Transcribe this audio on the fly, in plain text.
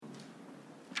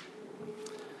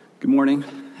Good morning.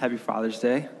 Happy Father's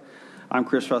Day. I'm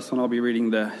Chris Russell, and I'll be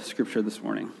reading the scripture this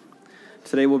morning.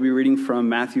 Today we'll be reading from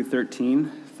Matthew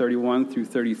 13, 31 through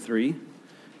 33,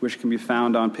 which can be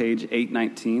found on page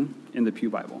 819 in the Pew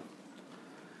Bible.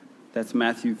 That's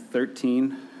Matthew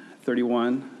 13,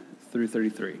 31 through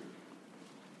 33.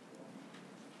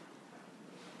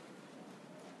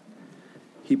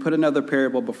 He put another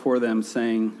parable before them,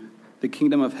 saying, "The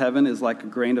kingdom of heaven is like a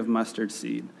grain of mustard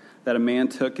seed that a man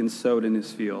took and sowed in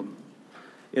his field.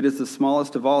 It is the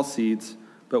smallest of all seeds,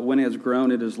 but when it has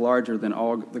grown, it is larger than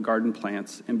all the garden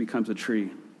plants and becomes a tree,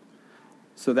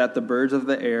 so that the birds of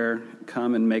the air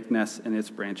come and make nests in its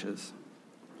branches."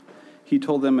 He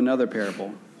told them another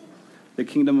parable. "The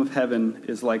kingdom of heaven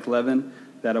is like leaven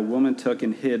that a woman took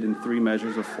and hid in 3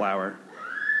 measures of flour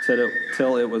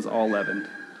till it was all leavened."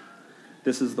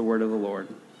 This is the word of the Lord.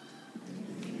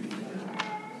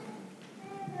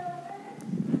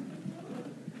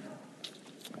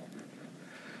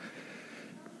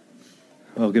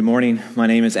 Well, good morning. My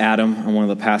name is Adam. I'm one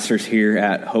of the pastors here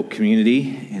at Hope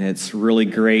Community, and it's really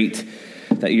great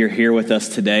that you're here with us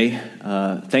today.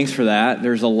 Thanks for that.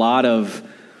 There's a lot of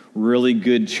really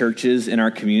good churches in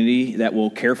our community that will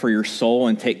care for your soul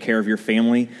and take care of your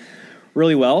family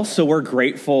really well, so we're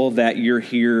grateful that you're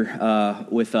here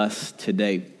with us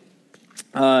today.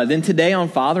 Then today on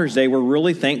Father's Day, we're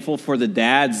really thankful for the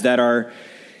dads that are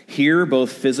here,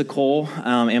 both physical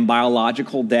and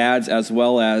biological dads, as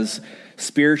well as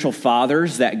spiritual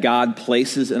fathers that God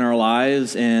places in our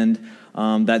lives. And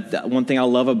that one thing I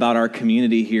love about our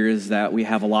community here is that we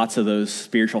have lots of those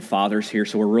spiritual fathers here.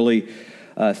 So we're really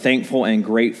thankful and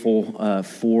grateful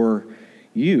for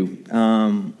you.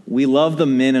 We love the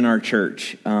men in our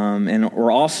church. And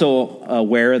we're also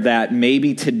aware that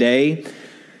maybe today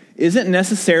isn't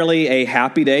necessarily a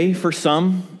happy day for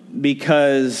some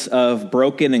because of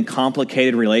broken and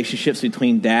complicated relationships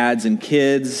between dads and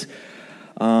kids.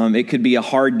 It could be a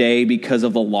hard day because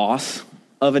of the loss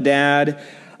of a dad,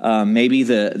 maybe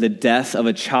the death of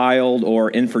a child or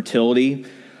infertility,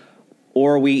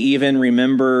 or we even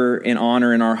remember and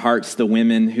honor in our hearts the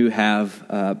women who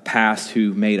have passed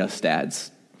who made us dads.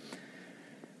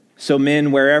 So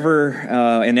men, wherever,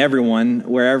 and everyone,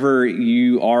 wherever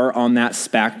you are on that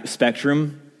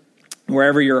spectrum,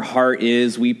 wherever your heart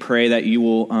is, we pray that you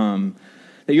will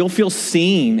that you'll feel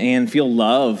seen and feel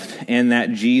loved, and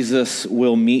that Jesus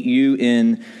will meet you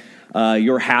in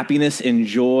your happiness and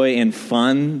joy and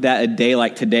fun that a day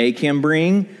like today can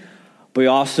bring. But we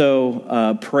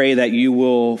also pray that you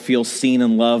will feel seen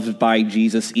and loved by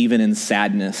Jesus even in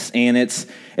sadness. And it's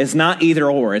not either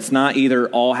or. It's not either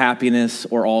all happiness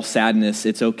or all sadness.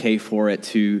 It's okay for it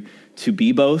to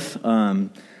be both,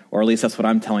 or at least that's what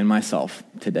I'm telling myself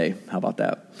today. How about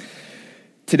that?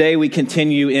 Today we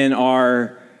continue in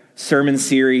our sermon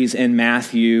series in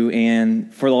Matthew,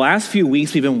 and for the last few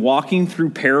weeks we've been walking through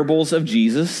parables of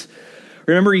Jesus.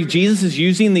 Remember, Jesus is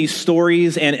using these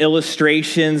stories and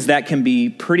illustrations that can be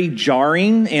pretty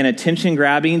jarring and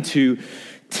attention-grabbing to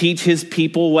teach his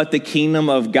people what the kingdom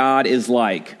of God is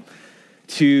like,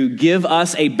 to give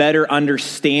us a better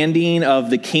understanding of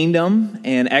the kingdom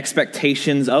and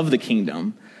expectations of the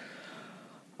kingdom.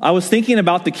 I was thinking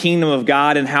about the kingdom of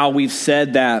God and how we've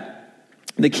said that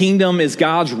the kingdom is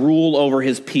God's rule over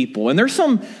his people. And there's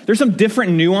some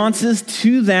different nuances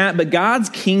to that, but God's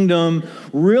kingdom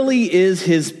really is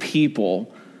his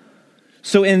people.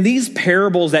 So in these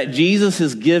parables that Jesus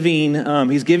is giving,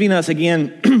 he's giving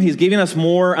us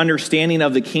more understanding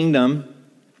of the kingdom.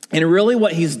 And really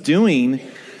what he's doing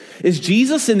is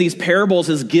Jesus in these parables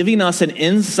is giving us an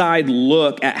inside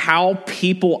look at how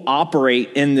people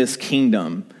operate in this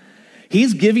kingdom.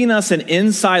 He's giving us an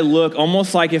inside look,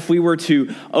 almost like if we were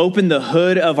to open the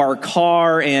hood of our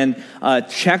car and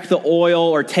check the oil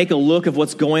or take a look of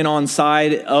what's going on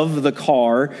inside of the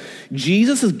car.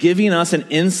 Jesus is giving us an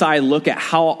inside look at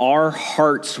how our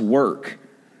hearts work.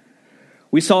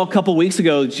 We saw a couple weeks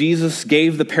ago, Jesus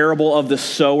gave the parable of the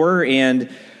sower, and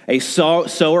a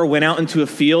sower went out into a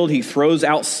field. He throws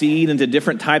out seed into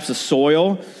different types of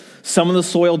soil. Some of the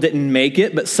soil didn't make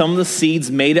it, but some of the seeds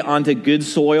made it onto good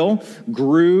soil,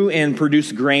 grew and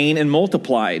produced grain and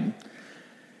multiplied.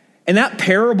 And that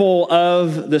parable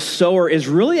of the sower is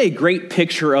really a great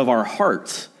picture of our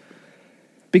hearts,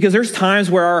 because there's times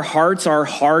where our hearts are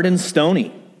hard and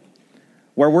stony,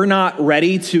 where we're not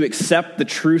ready to accept the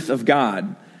truth of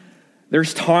God.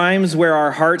 There's times where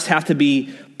our hearts have to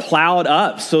be plowed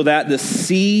up so that the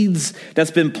seeds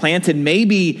that's been planted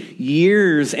maybe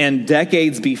years and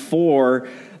decades before,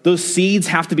 those seeds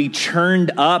have to be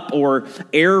churned up or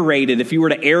aerated. If you were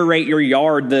to aerate your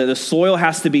yard, the soil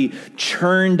has to be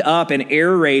churned up and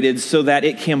aerated so that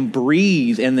it can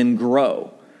breathe and then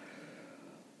grow.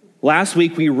 Last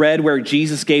week we read where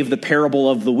Jesus gave the parable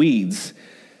of the weeds.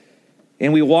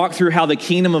 And we walked through how the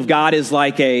kingdom of God is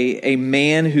like a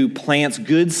man who plants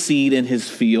good seed in his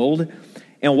field.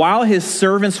 And while his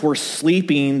servants were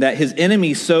sleeping, that his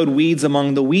enemies sowed weeds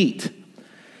among the wheat.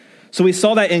 So we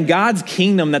saw that in God's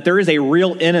kingdom, that there is a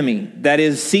real enemy that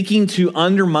is seeking to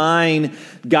undermine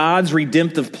God's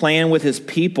redemptive plan with his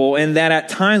people. And that at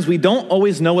times we don't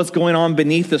always know what's going on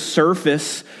beneath the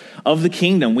surface of the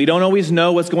kingdom. We don't always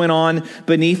know what's going on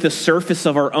beneath the surface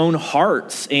of our own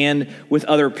hearts and with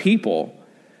other people.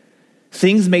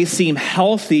 Things may seem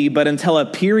healthy, but until a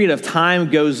period of time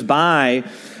goes by,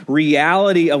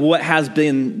 reality of what has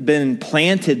been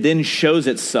planted then shows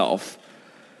itself.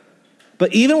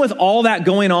 But even with all that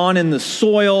going on in the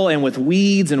soil and with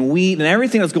weeds and wheat and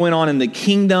everything that's going on in the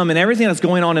kingdom and everything that's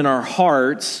going on in our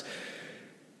hearts,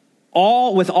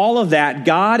 with all of that,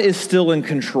 God is still in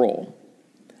control.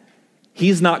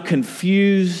 He's not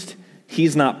confused.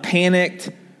 He's not panicked.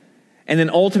 And then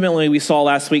ultimately, we saw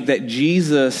last week that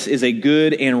Jesus is a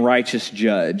good and righteous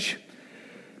judge.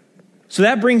 So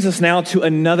that brings us now to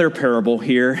another parable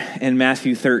here in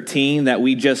Matthew 13 that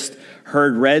we just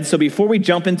heard read. So before we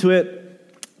jump into it,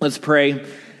 let's pray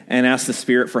and ask the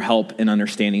Spirit for help in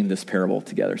understanding this parable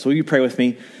together. So will you pray with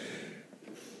me?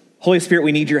 Holy Spirit,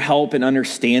 we need your help in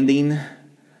understanding.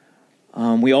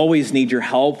 We always need your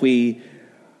help.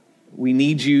 We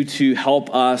need you to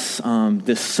help us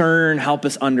discern, help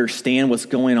us understand what's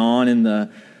going on in the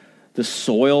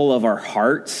soil of our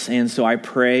hearts. And so I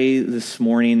pray this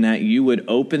morning that you would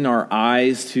open our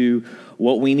eyes to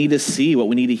what we need to see, what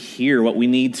we need to hear, what we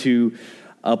need to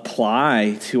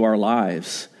apply to our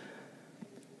lives.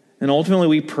 And ultimately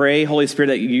we pray, Holy Spirit,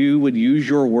 that you would use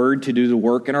your word to do the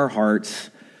work in our hearts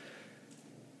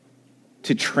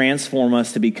to transform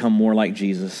us to become more like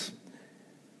Jesus.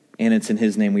 And it's in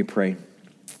his name we pray.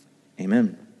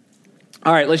 Amen.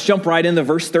 All right, let's jump right into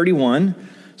verse 31.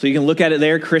 So you can look at it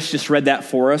there. Chris just read that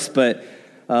for us, but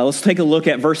let's take a look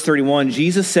at verse 31.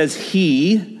 Jesus says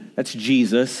that's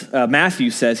Jesus.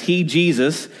 Matthew says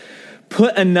Jesus,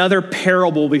 put another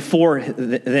parable before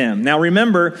them. Now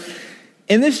remember,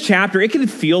 in this chapter, it can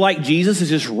feel like Jesus is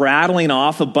just rattling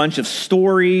off a bunch of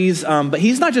stories, but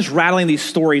he's not just rattling these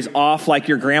stories off like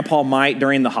your grandpa might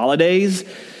during the holidays.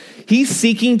 He's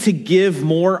seeking to give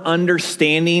more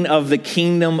understanding of the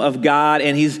kingdom of God,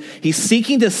 and he's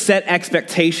seeking to set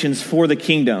expectations for the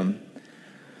kingdom.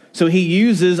 So he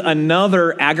uses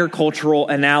another agricultural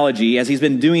analogy, as he's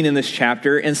been doing in this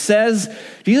chapter, and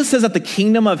Jesus says that the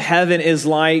kingdom of heaven is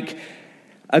like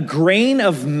a grain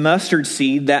of mustard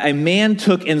seed that a man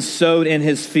took and sowed in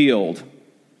his field.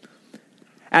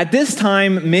 At this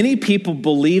time, many people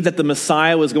believed that the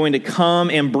Messiah was going to come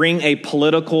and bring a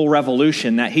political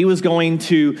revolution, that he was going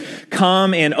to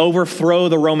come and overthrow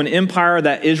the Roman Empire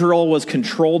that Israel was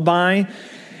controlled by,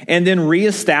 and then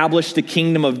reestablish the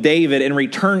kingdom of David and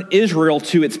return Israel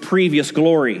to its previous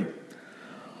glory.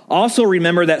 Also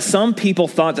remember that some people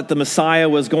thought that the Messiah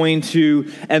was going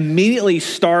to immediately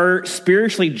start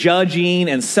spiritually judging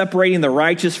and separating the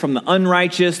righteous from the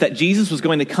unrighteous, that Jesus was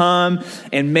going to come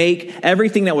and make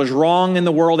everything that was wrong in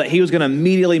the world, that he was going to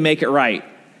immediately make it right.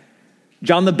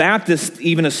 John the Baptist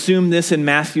even assumed this in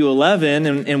Matthew 11,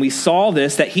 and we saw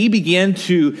this, that he began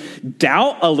to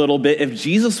doubt a little bit if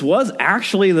Jesus was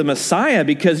actually the Messiah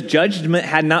because judgment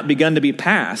had not begun to be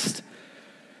passed.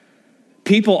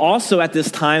 People also at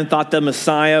this time thought the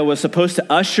Messiah was supposed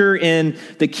to usher in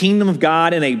the kingdom of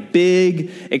God in a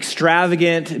big,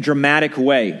 extravagant, dramatic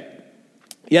way.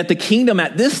 Yet the kingdom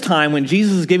at this time, when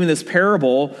Jesus is giving this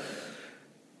parable,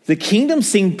 the kingdom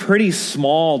seemed pretty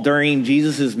small during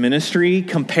Jesus' ministry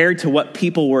compared to what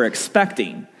people were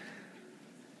expecting.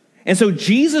 And so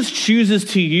Jesus chooses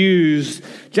to use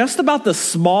just about the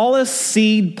smallest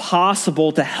seed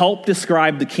possible to help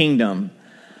describe the kingdom.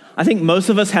 I think most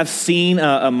of us have seen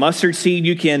a mustard seed.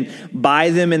 You can buy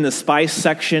them in the spice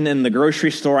section in the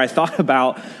grocery store. I thought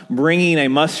about bringing a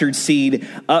mustard seed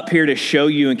up here to show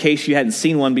you in case you hadn't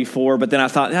seen one before, but then I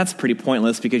thought that's pretty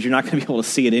pointless because you're not going to be able to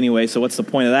see it anyway, so what's the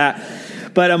point of that?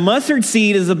 But a mustard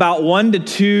seed is about 1 to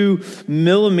 2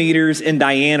 millimeters in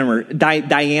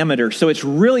diameter, so it's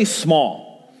really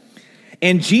small.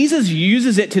 And Jesus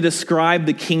uses it to describe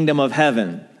the kingdom of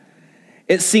heaven.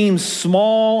 It seems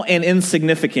small and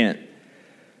insignificant.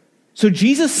 So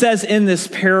Jesus says in this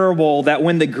parable that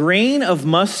when the grain of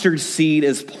mustard seed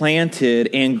is planted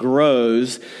and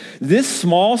grows, this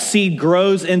small seed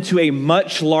grows into a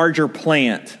much larger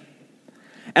plant.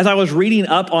 As I was reading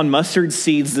up on mustard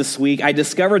seeds this week, I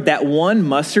discovered that one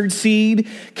mustard seed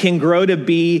can grow to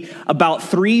be about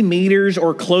 3 meters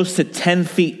or close to 10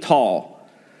 feet tall.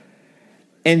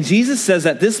 And Jesus says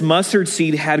that this mustard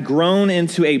seed had grown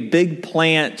into a big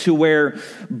plant to where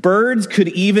birds could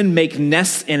even make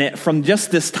nests in it from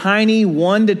just this tiny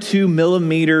 1 to 2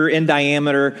 millimeter in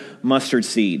diameter mustard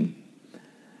seed.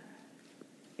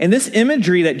 And this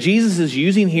imagery that Jesus is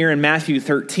using here in Matthew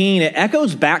 13, it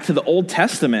echoes back to the Old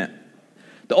Testament.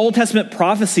 The Old Testament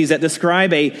prophecies that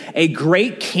describe a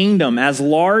great kingdom as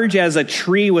large as a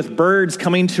tree with birds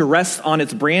coming to rest on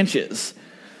its branches.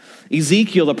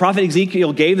 The prophet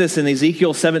Ezekiel gave this in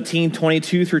Ezekiel 17,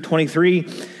 22 through 23.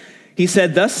 He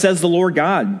said, "Thus says the Lord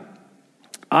God,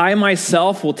 I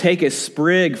myself will take a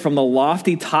sprig from the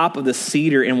lofty top of the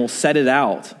cedar and will set it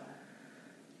out.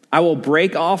 I will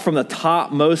break off from the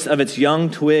topmost of its young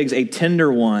twigs a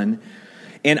tender one,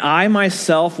 and I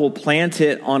myself will plant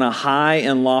it on a high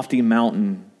and lofty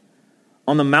mountain.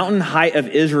 On the mountain height of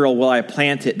Israel will I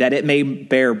plant it, that it may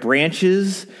bear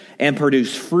branches and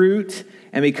produce fruit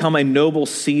and become a noble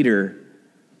cedar.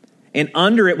 And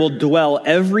under it will dwell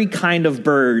every kind of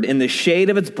bird. In the shade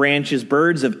of its branches,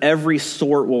 birds of every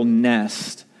sort will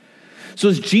nest." So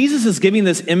as Jesus is giving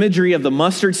this imagery of the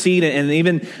mustard seed and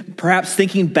even perhaps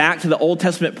thinking back to the Old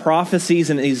Testament prophecies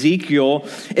in Ezekiel,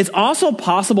 it's also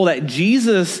possible that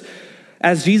Jesus,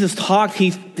 as Jesus talked,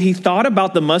 he thought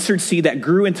about the mustard seed that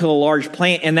grew into a large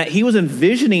plant and that he was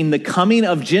envisioning the coming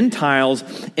of Gentiles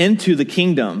into the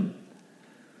kingdom.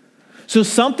 So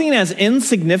something as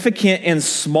insignificant and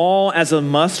small as a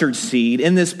mustard seed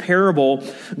in this parable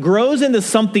grows into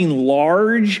something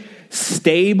large,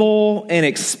 stable, and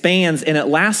expands, and it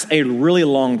lasts a really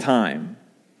long time.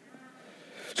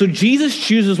 So Jesus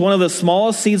chooses one of the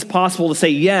smallest seeds possible to say,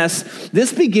 yes,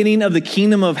 this beginning of the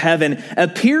kingdom of heaven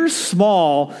appears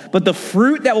small, but the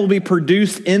fruit that will be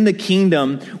produced in the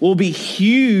kingdom will be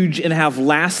huge and have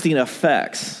lasting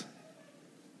effects.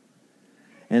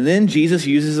 And then Jesus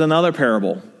uses another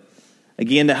parable,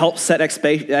 again, to help set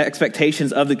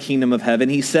expectations of the kingdom of heaven.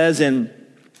 He says in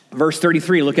verse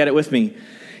 33, look at it with me.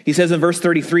 He says in verse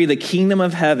 33, "The kingdom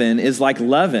of heaven is like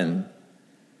leaven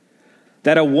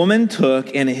that a woman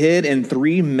took and hid in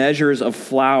 3 measures of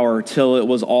flour till it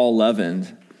was all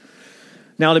leavened."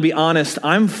 Now, to be honest,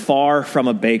 I'm far from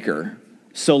a baker.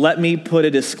 So let me put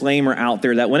a disclaimer out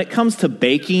there that when it comes to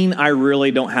baking, I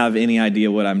really don't have any idea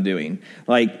what I'm doing.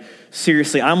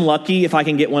 Seriously, I'm lucky if I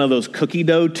can get one of those cookie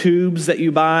dough tubes that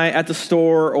you buy at the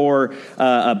store or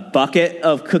a bucket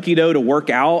of cookie dough to work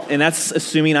out. And that's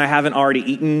assuming I haven't already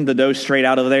eaten the dough straight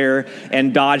out of there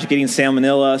and dodged getting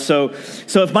salmonella.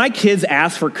 So if my kids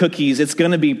ask for cookies, it's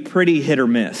going to be pretty hit or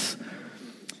miss.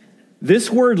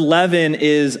 This word leaven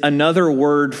is another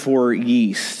word for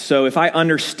yeast. So if I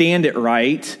understand it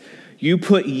right, you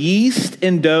put yeast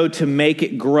in dough to make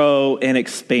it grow and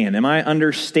expand. Am I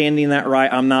understanding that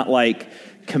right? I'm not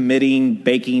committing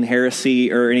baking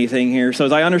heresy or anything here. So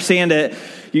as I understand it,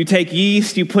 you take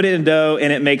yeast, you put it in dough,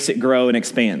 and it makes it grow and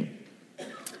expand.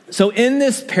 So in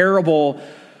this parable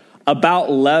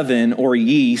about leaven or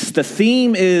yeast, the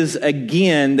theme is,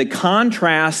 again, the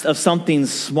contrast of something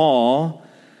small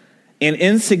and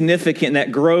insignificant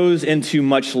that grows into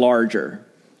much larger.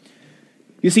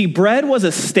 You see, bread was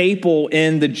a staple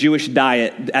in the Jewish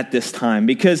diet at this time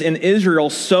because in Israel,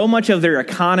 so much of their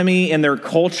economy and their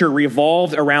culture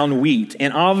revolved around wheat.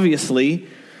 And obviously,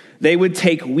 they would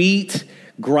take wheat,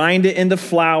 grind it into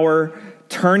flour,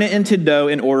 turn it into dough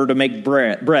in order to make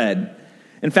bread.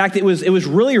 In fact, it was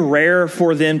really rare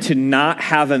for them to not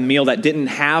have a meal that didn't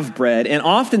have bread. And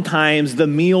oftentimes, the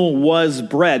meal was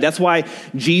bread. That's why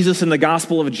Jesus in the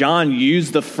Gospel of John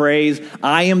used the phrase,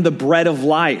 "I am the bread of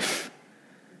life,"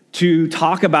 to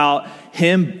talk about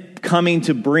him coming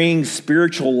to bring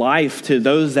spiritual life to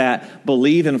those that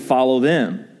believe and follow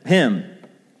him.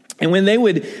 And when they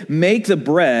would make the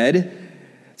bread,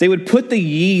 they would put the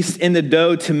yeast in the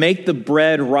dough to make the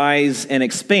bread rise and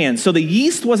expand. So the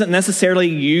yeast wasn't necessarily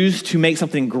used to make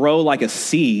something grow like a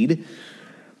seed,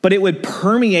 but it would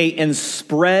permeate and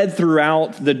spread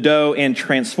throughout the dough and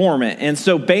transform it. And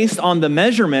so based on the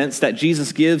measurements that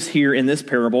Jesus gives here in this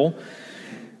parable,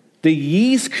 the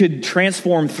yeast could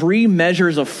transform 3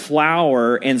 measures of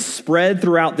flour and spread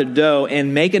throughout the dough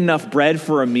and make enough bread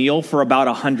for a meal for about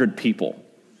 100 people.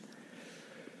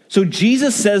 So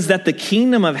Jesus says that the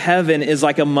kingdom of heaven is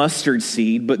like a mustard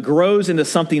seed, but grows into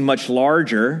something much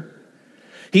larger.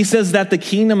 He says that the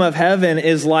kingdom of heaven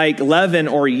is like leaven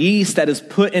or yeast that is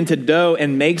put into dough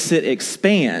and makes it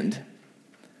expand.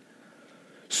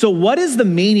 So what is the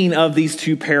meaning of these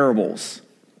 2 parables?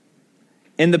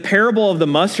 In the parable of the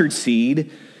mustard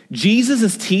seed, Jesus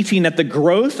is teaching that the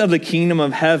growth of the kingdom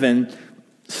of heaven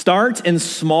starts in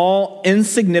small,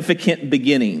 insignificant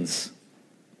beginnings.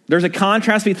 There's a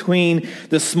contrast between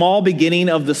the small beginning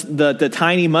of the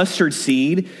tiny mustard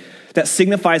seed that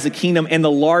signifies the kingdom and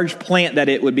the large plant that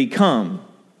it would become.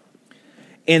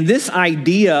 And this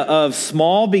idea of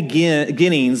small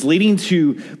beginnings leading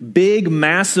to big,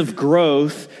 massive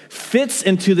growth fits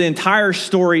into the entire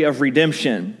story of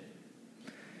redemption.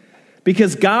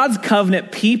 Because God's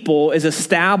covenant people is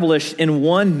established in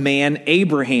one man,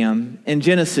 Abraham, in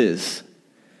Genesis.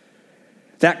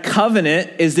 That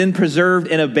covenant is then preserved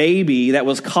in a baby that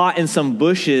was caught in some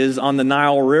bushes on the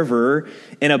Nile River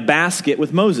in a basket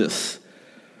with Moses.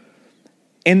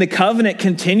 And the covenant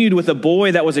continued with a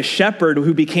boy that was a shepherd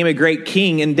who became a great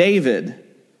king in David.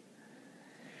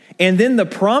 And then the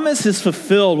promise is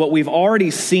fulfilled, what we've already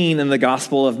seen in the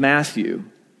Gospel of Matthew.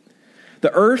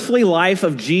 The earthly life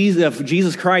of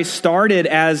Jesus Christ started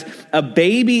as a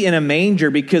baby in a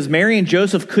manger because Mary and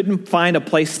Joseph couldn't find a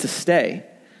place to stay.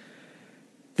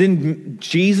 Then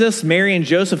Jesus, Mary, and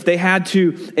Joseph, they had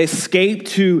to escape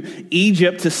to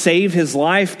Egypt to save his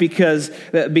life because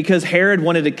Herod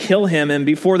wanted to kill him. And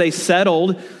before they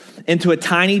settled into a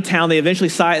tiny town, they eventually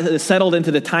settled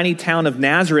into the tiny town of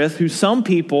Nazareth, who some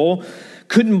people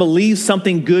couldn't believe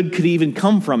something good could even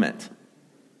come from it.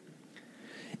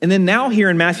 And then now here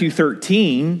in Matthew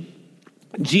 13,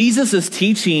 Jesus is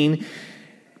teaching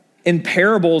in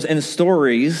parables and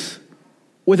stories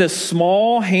with a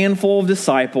small handful of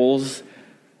disciples.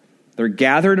 They're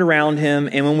gathered around him.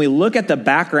 And when we look at the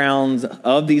backgrounds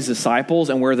of these disciples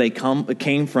and where they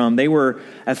came from, they were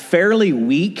a fairly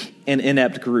weak and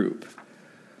inept group.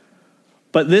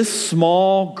 But this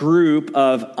small group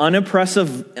of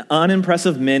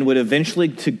unimpressive men would eventually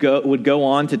go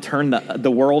on to turn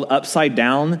the world upside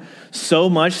down so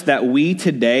much that we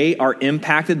today are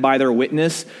impacted by their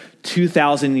witness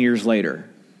 2,000 years later.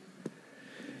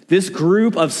 This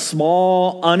group of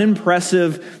small,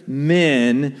 unimpressive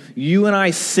men, you and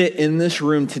I sit in this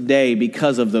room today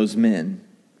because of those men.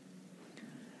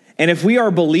 And if we are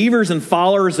believers and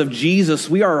followers of Jesus,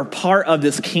 we are a part of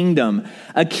this kingdom,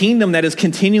 a kingdom that is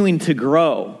continuing to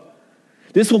grow.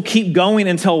 This will keep going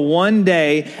until one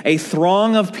day a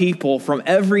throng of people from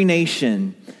every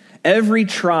nation, every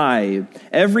tribe,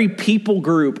 every people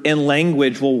group and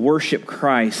language will worship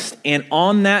Christ. And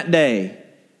on that day,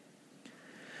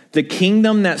 the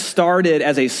kingdom that started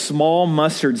as a small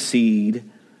mustard seed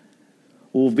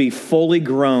will be fully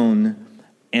grown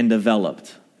and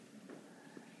developed.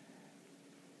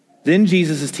 Then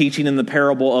Jesus is teaching in the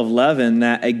parable of leaven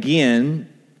that, again,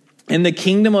 in the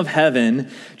kingdom of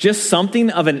heaven, just something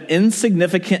of an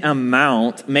insignificant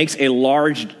amount makes a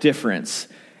large difference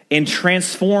and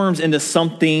transforms into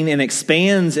something and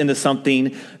expands into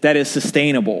something that is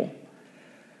sustainable.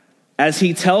 As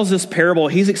he tells this parable,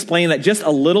 he's explaining that just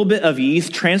a little bit of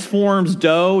yeast transforms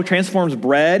dough, transforms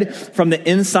bread from the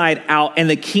inside out, and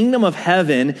the kingdom of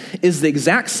heaven is the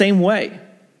exact same way.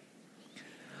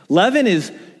 Leaven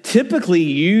is typically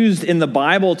used in the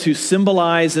Bible to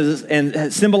symbolize and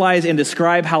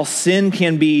describe how sin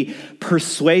can be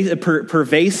pervasive,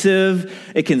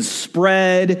 it can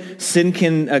spread, sin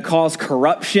can cause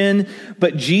corruption,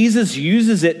 but Jesus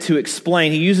uses it to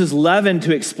explain, he uses leaven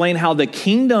to explain how the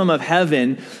kingdom of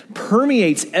heaven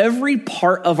permeates every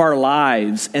part of our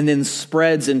lives and then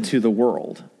spreads into the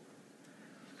world.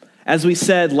 As we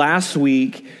said last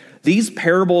week, these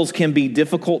parables can be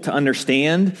difficult to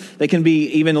understand. They can be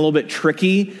even a little bit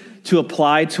tricky to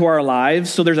apply to our lives.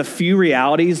 So there's a few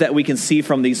realities that we can see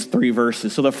from these three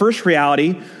verses. So the first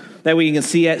reality that we can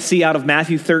see out of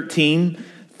Matthew 13,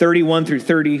 31 through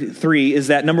 33 is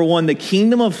that, number one, the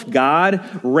kingdom of God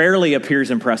rarely appears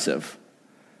impressive.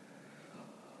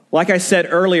 Like I said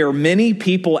earlier, many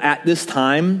people at this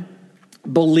time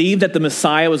believed that the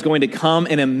Messiah was going to come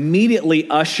and immediately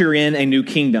usher in a new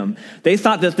kingdom. They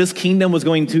thought that this kingdom was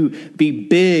going to be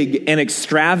big and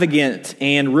extravagant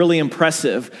and really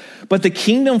impressive. But the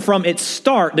kingdom from its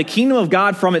start, the kingdom of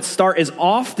God from its start is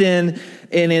often,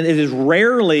 and it is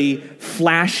rarely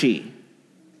flashy.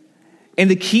 And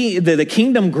the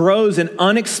kingdom grows in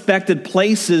unexpected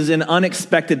places and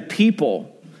unexpected people.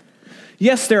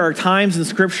 Yes, there are times in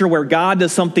Scripture where God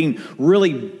does something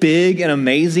really big and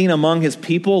amazing among his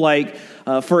people, like,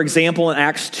 for example, in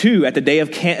Acts 2 at the day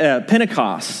of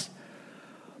Pentecost.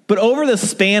 But over the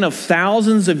span of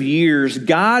thousands of years,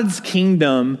 God's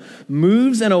kingdom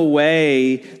moves in a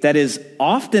way that is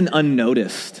often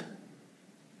unnoticed.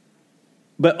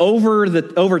 But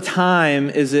over time,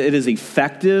 it is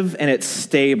effective and it's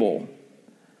stable.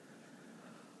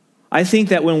 I think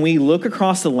that when we look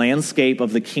across the landscape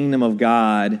of the kingdom of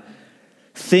God,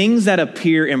 things that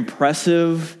appear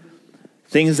impressive,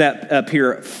 things that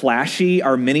appear flashy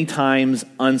are many times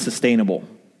unsustainable.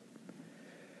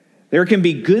 There can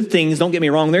be good things, don't get me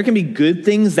wrong, there can be good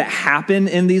things that happen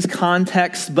in these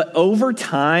contexts, but over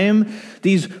time,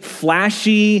 these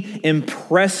flashy,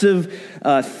 impressive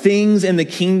things in the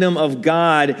kingdom of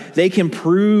God, they can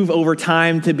prove over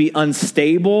time to be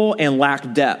unstable and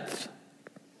lack depth.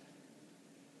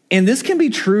 And this can be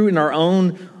true in our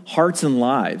own hearts and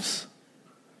lives.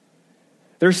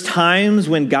 There's times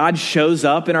when God shows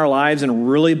up in our lives in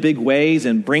really big ways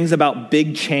and brings about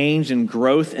big change and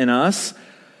growth in us.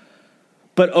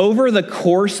 But over the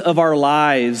course of our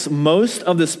lives, most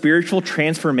of the spiritual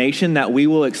transformation that we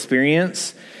will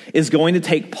experience is going to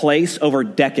take place over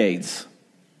decades.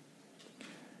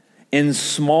 In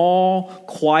small,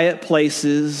 quiet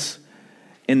places,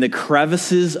 in the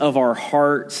crevices of our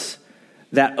hearts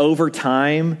that over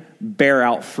time bear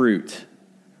out fruit.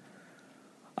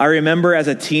 I remember as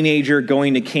a teenager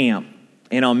going to camp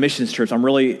and on missions trips. I'm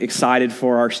really excited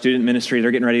for our student ministry.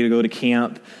 They're getting ready to go to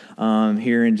camp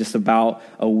here in just about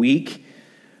a week.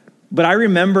 But I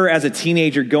remember as a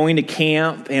teenager going to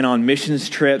camp and on missions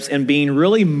trips and being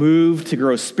really moved to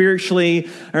grow spiritually.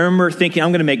 I remember thinking,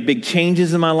 I'm going to make big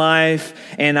changes in my life.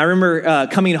 And I remember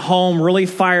coming home really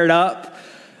fired up.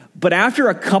 But after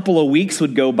a couple of weeks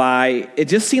would go by, it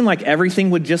just seemed like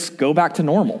everything would just go back to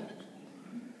normal.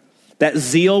 That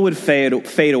zeal would fade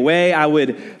away. I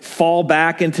would fall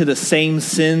back into the same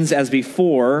sins as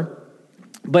before.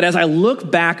 But as I look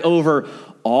back over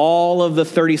all of the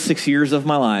 36 years of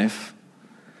my life,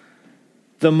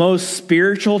 the most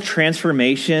spiritual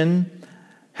transformation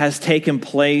has taken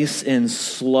place in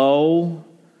slow,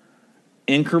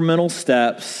 incremental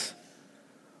steps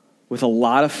with a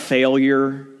lot of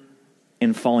failure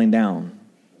and falling down.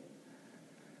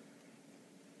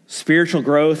 Spiritual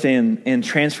growth and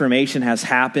transformation has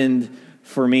happened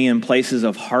for me in places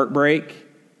of heartbreak,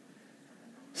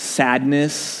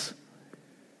 sadness,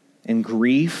 and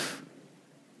grief,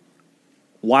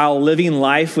 while living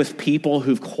life with people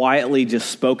who've quietly just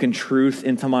spoken truth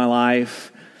into my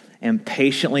life and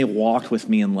patiently walked with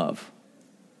me in love.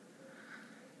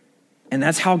 And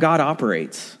that's how God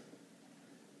operates.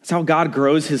 That's how God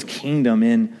grows his kingdom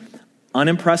in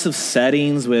unimpressive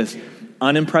settings with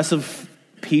unimpressive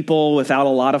people without a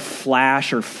lot of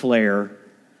flash or flair.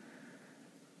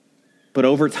 But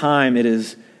over time, it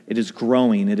is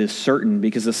growing, it is certain,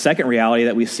 because the second reality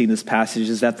that we see in this passage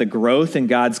is that the growth in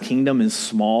God's kingdom is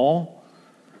small,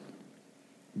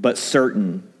 but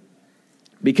certain.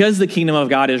 Because the kingdom of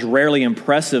God is rarely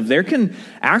impressive, there can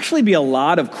actually be a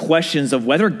lot of questions of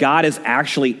whether God is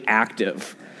actually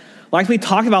active. Like we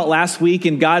talked about last week,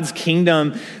 in God's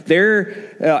kingdom,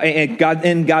 in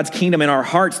God's kingdom in our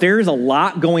hearts, there is a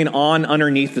lot going on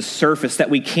underneath the surface that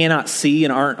we cannot see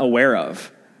and aren't aware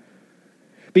of.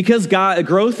 Because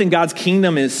growth in God's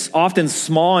kingdom is often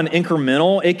small and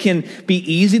incremental, it can be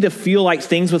easy to feel like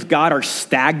things with God are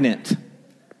stagnant.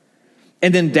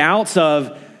 And then doubts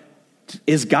of,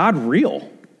 is God real?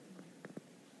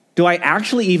 Do I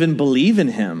actually even believe in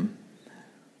him?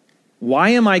 Why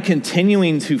am I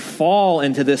continuing to fall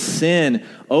into this sin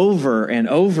over and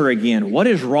over again? What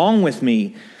is wrong with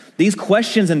me? These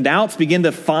questions and doubts begin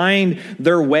to find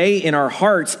their way in our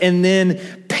hearts, and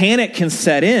then panic can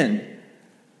set in.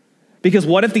 Because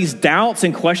what if these doubts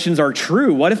and questions are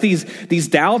true? What if these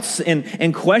doubts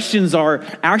and questions are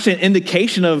actually an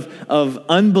indication of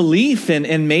unbelief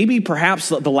and maybe perhaps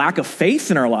the lack of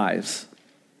faith in our lives?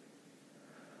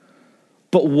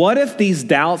 But what if these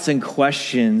doubts and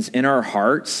questions in our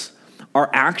hearts are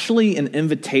actually an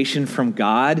invitation from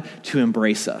God to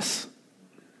embrace us?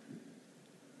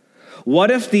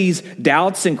 What if these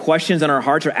doubts and questions in our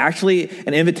hearts are actually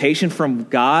an invitation from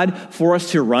God for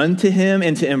us to run to him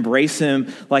and to embrace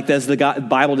him, like as the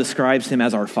Bible describes him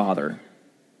as our Father?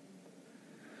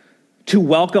 To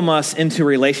welcome us into a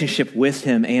relationship with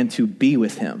him and to be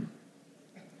with him.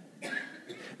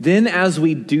 Then as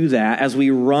we do that, as we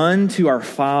run to our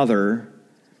Father,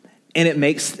 and it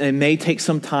may take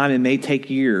some time, it may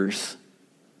take years,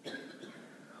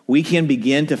 we can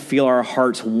begin to feel our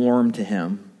hearts warm to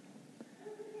him.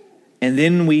 And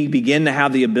then we begin to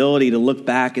have the ability to look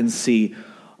back and see,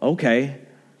 okay,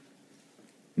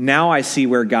 now I see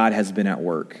where God has been at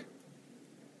work.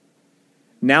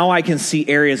 Now I can see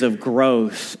areas of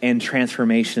growth and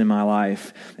transformation in my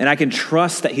life. And I can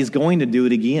trust that he's going to do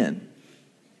it again.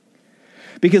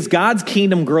 Because God's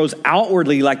kingdom grows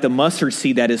outwardly like the mustard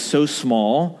seed that is so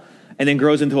small and then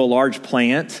grows into a large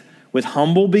plant With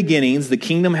humble beginnings, the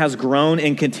kingdom has grown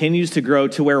and continues to grow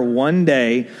to where one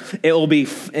day it will be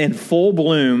in full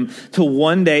bloom, till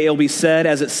one day it will be said,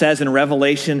 as it says in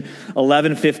Revelation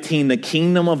 11:15, the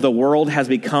kingdom of the world has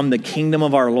become the kingdom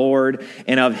of our Lord,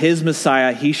 and of his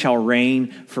Messiah he shall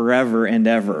reign forever and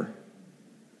ever.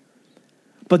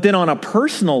 But then on a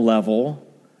personal level,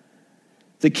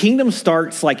 the kingdom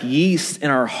starts like yeast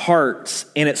in our hearts,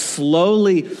 and it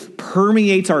slowly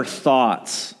permeates our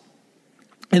thoughts.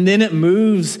 And then it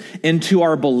moves into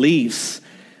our beliefs.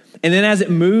 And then as it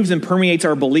moves and permeates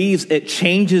our beliefs, it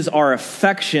changes our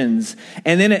affections.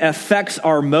 And then it affects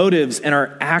our motives and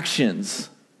our actions.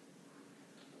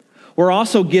 We're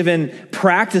also given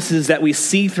practices that we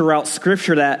see throughout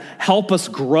Scripture that help us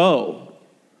grow.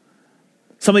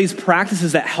 Some of these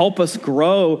practices that help us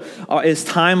grow is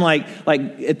time like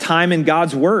time in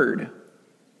God's Word,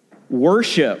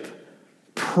 worship,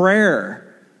 prayer,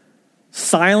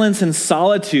 silence and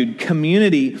solitude,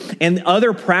 community, and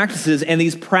other practices. And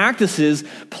these practices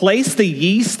place the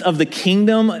yeast of the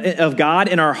kingdom of God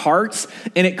in our hearts,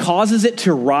 and it causes it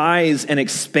to rise and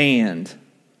expand.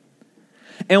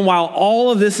 And while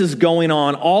all of this is going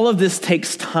on, all of this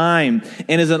takes time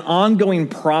and is an ongoing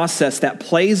process that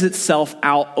plays itself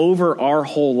out over our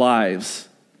whole lives.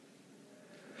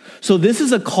 So this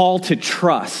is a call to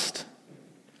trust.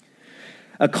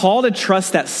 A call to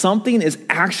trust that something is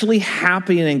actually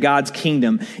happening in God's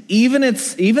kingdom, even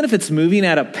if it's moving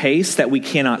at a pace that we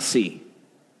cannot see.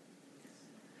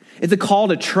 It's a call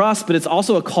to trust, but it's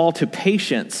also a call to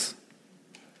patience.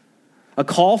 A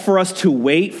call for us to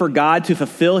wait for God to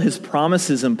fulfill his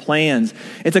promises and plans.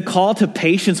 It's a call to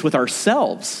patience with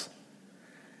ourselves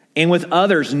and with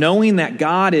others, knowing that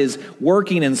God is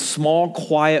working in small,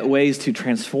 quiet ways to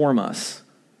transform us.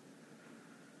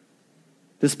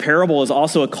 This parable is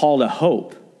also a call to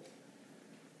hope.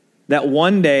 That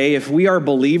one day, if we are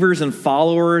believers and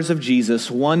followers of Jesus,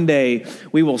 one day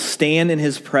we will stand in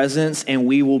his presence and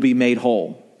we will be made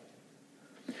whole.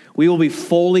 We will be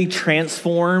fully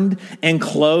transformed and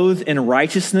clothed in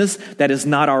righteousness that is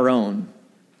not our own.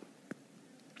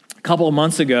 A couple of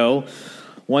months ago,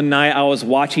 one night I was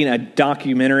watching a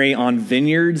documentary on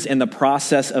vineyards and the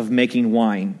process of making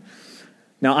wine.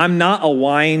 Now, I'm not a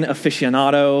wine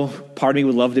aficionado. Part of me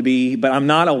would love to be, but I'm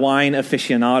not a wine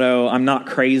aficionado. I'm not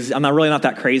crazy. I'm really not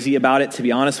that crazy about it, to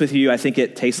be honest with you. I think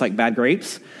it tastes like bad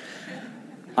grapes.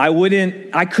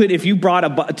 If you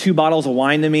brought 2 bottles of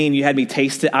wine to me and you had me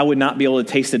taste it, I would not be able to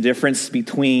taste the difference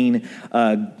between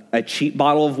a cheap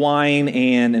bottle of wine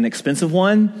and an expensive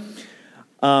one.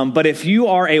 But if you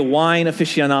are a wine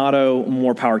aficionado,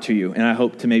 more power to you. And I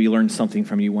hope to maybe learn something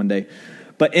from you one day.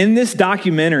 But in this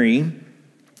documentary,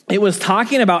 it was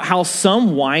talking about how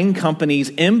some wine companies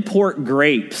import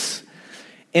grapes.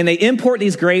 And they import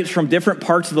these grapes from different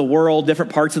parts of the world,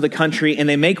 different parts of the country, and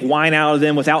they make wine out of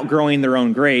them without growing their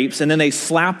own grapes. And then they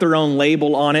slap their own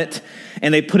label on it,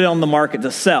 and they put it on the market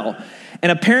to sell.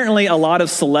 And apparently a lot of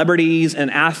celebrities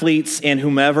and athletes and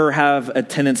whomever have a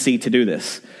tendency to do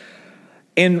this.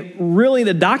 And really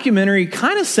the documentary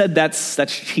kind of said that's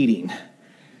cheating.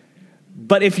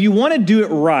 But if you want to do it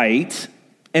right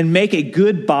and make a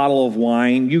good bottle of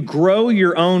wine, you grow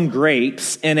your own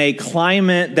grapes in a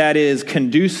climate that is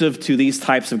conducive to these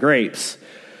types of grapes.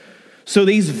 So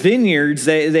these vineyards,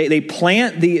 they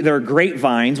plant their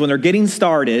grapevines when they're getting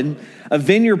started. A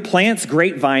vineyard plants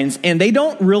grapevines, and they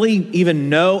don't really even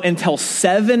know until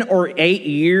 7 or 8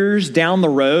 years down the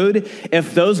road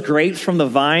if those grapes from the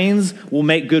vines will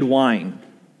make good wine.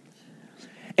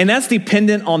 And that's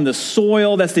dependent on the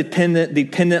soil, that's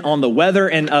dependent on the weather,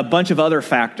 and a bunch of other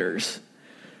factors.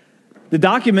 The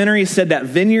documentary said that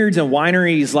vineyards and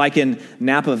wineries like in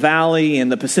Napa Valley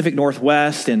and the Pacific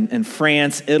Northwest and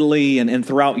France, Italy, and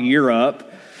throughout Europe,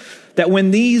 that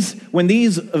when these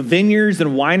vineyards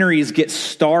and wineries get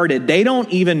started, they don't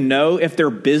even know if their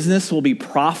business will be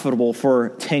profitable for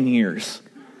 10 years.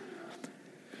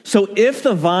 So if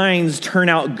the vines turn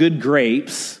out good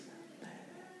grapes,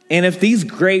 and if these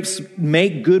grapes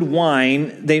make good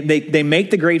wine, they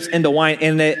make the grapes into wine,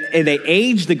 and they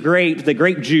age the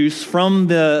grape juice from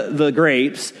the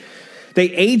grapes. They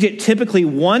age it typically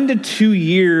 1 to 2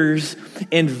 years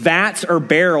in vats or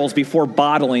barrels before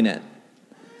bottling it.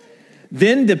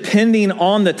 Then, depending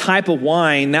on the type of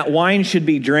wine, that wine should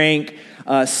be drank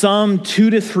some 2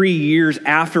 to 3 years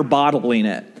after bottling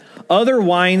it. Other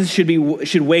wines should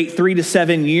wait 3 to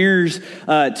 7 years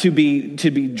to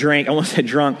be drank. I almost said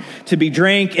drunk. To be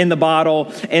drank in the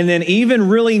bottle, and then even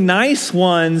really nice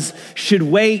ones should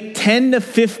wait 10 to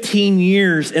 15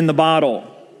 years in the bottle.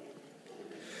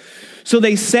 So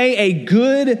they say a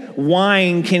good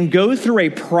wine can go through a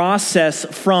process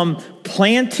from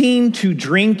planting to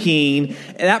drinking,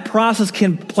 and that process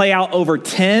can play out over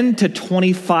 10 to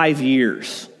 25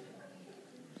 years.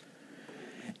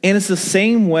 And it's the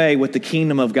same way with the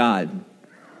kingdom of God.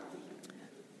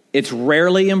 It's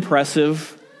rarely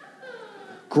impressive.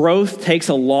 Growth takes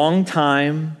a long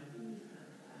time.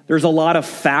 There's a lot of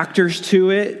factors to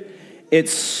it.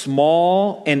 It's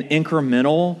small and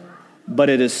incremental, but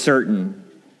it is certain.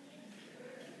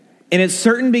 And it's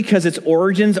certain because its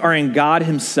origins are in God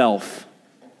himself,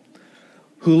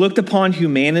 who looked upon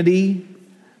humanity,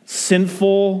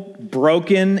 sinful,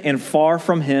 broken, and far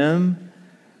from him.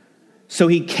 So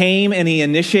he came and he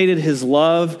initiated his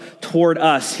love toward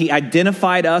us. He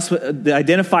identified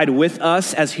with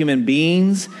us as human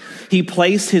beings. He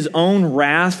placed his own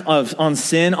wrath on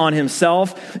sin on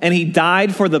himself, and he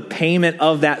died for the payment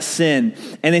of that sin.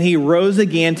 And then he rose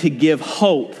again to give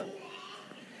hope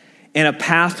and a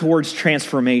path towards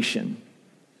transformation,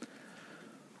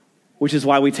 which is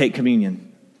why we take communion.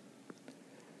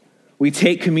 We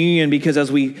take communion because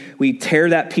as we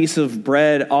tear that piece of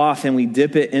bread off and we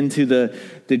dip it into the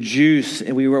juice,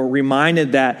 and we were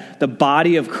reminded that the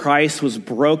body of Christ was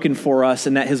broken for us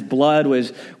and that his blood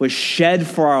was shed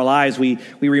for our lives. We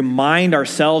remind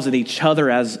ourselves and each other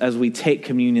as we take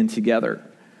communion together.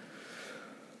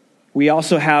 We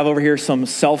also have over here some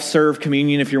self-serve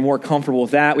communion if you're more comfortable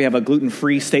with that. We have a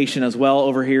gluten-free station as well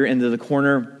over here into the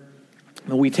corner.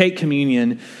 We take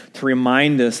communion to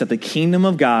remind us that the kingdom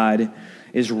of God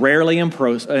is rarely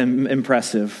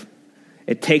impressive.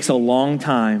 It takes a long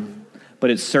time,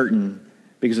 but it's certain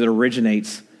because it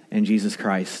originates in Jesus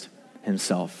Christ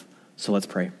himself. So let's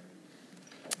pray.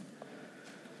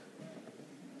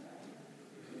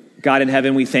 God in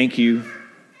heaven, we thank you.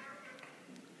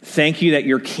 Thank you that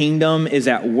your kingdom is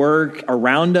at work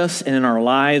around us and in our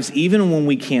lives, even when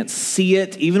we can't see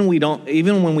it, even when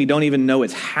we don't even know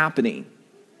it's happening.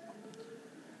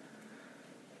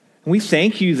 We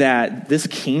thank you that this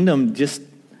kingdom just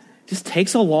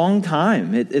takes a long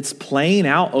time. It's playing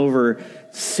out over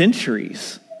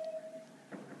centuries.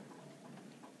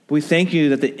 We thank you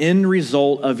that the end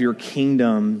result of your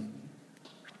kingdom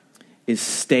is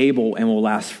stable and will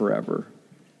last forever.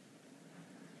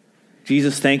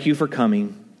 Jesus, thank you for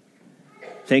coming.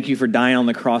 Thank you for dying on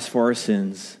the cross for our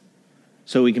sins,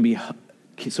 so we can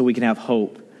have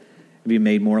hope and be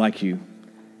made more like you.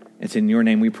 It's in your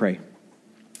name we pray.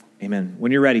 Amen.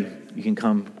 When you're ready, you can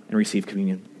come and receive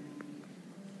communion.